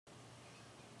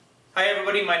Hi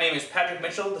everybody, my name is Patrick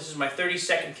Mitchell. This is my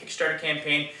 32nd Kickstarter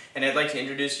campaign, and I'd like to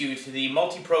introduce you to the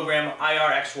multi-program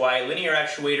IRXY linear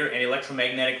actuator and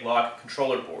electromagnetic lock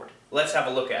controller board. Let's have a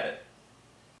look at it.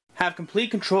 Have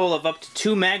complete control of up to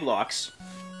 2 mag locks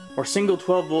or single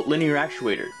 12-volt linear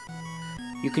actuator.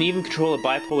 You can even control a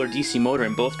bipolar DC motor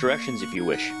in both directions if you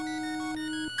wish.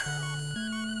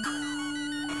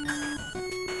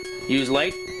 Use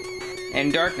light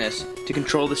and darkness to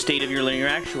control the state of your linear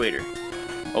actuator.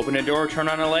 Open a door, turn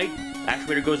on a light,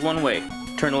 actuator goes one way.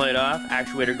 Turn the light off,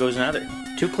 actuator goes another.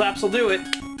 2 claps will do it.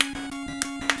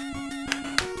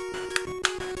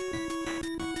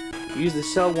 Use the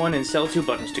cell 1 and cell 2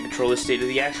 buttons to control the state of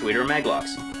the actuator or mag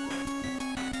locks.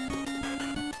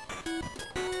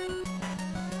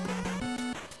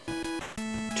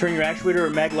 Turn your actuator or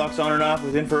mag locks on and off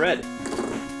with infrared.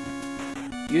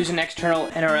 Use an external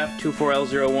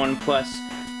NRF24L01 Plus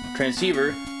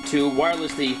transceiver to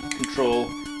wirelessly control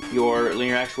your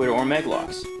linear actuator or mag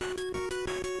locks.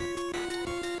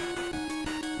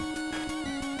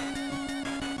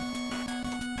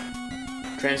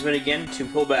 Transmit again to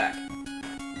pull back.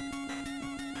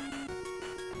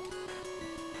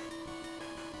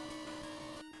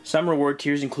 Some reward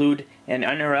tiers include an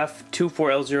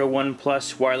NRF24L01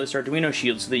 Plus wireless Arduino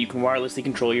shield so that you can wirelessly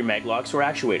control your mag locks or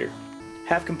actuator.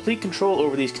 Have complete control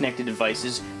over these connected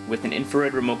devices with an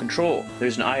infrared remote control.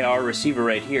 There's an IR receiver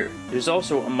right here. There's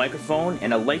also a microphone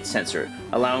and a light sensor,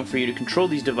 allowing for you to control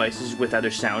these devices with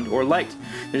either sound or light.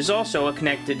 There's also a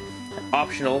connected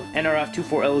optional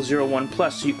NRF24L01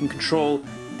 Plus so you can control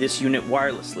this unit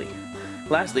wirelessly.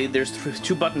 Lastly, there's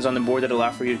 2 buttons on the board that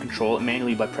allow for you to control it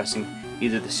manually by pressing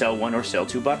either the cell 1 or cell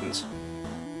 2 buttons.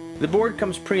 The board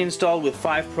comes pre-installed with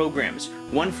 5 programs,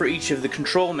 1 for each of the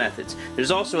control methods. There's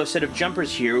also a set of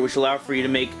jumpers here which allow for you to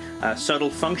make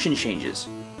subtle function changes.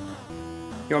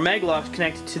 Your mag locks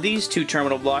connect to these 2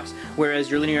 terminal blocks, whereas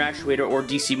your linear actuator or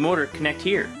DC motor connect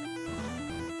here.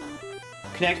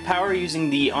 Connect power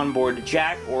using the onboard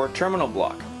jack or terminal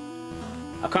block.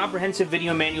 A comprehensive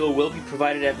video manual will be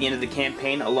provided at the end of the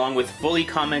campaign, along with fully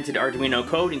commented Arduino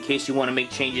code in case you want to make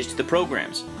changes to the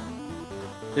programs.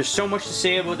 There's so much to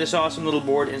say about this awesome little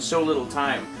board in so little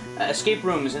time. Escape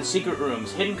rooms and secret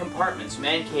rooms, hidden compartments,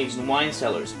 man caves and wine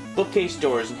cellars, bookcase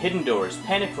doors and hidden doors,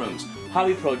 panic rooms,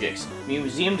 hobby projects,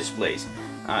 museum displays.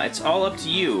 It's all up to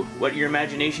you what your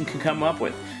imagination can come up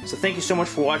with. So thank you so much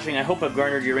for watching. I hope I've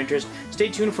garnered your interest. Stay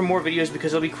tuned for more videos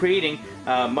because I'll be creating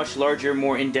much larger,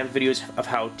 more in-depth videos of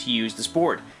how to use this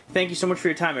board. Thank you so much for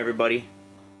your time, everybody.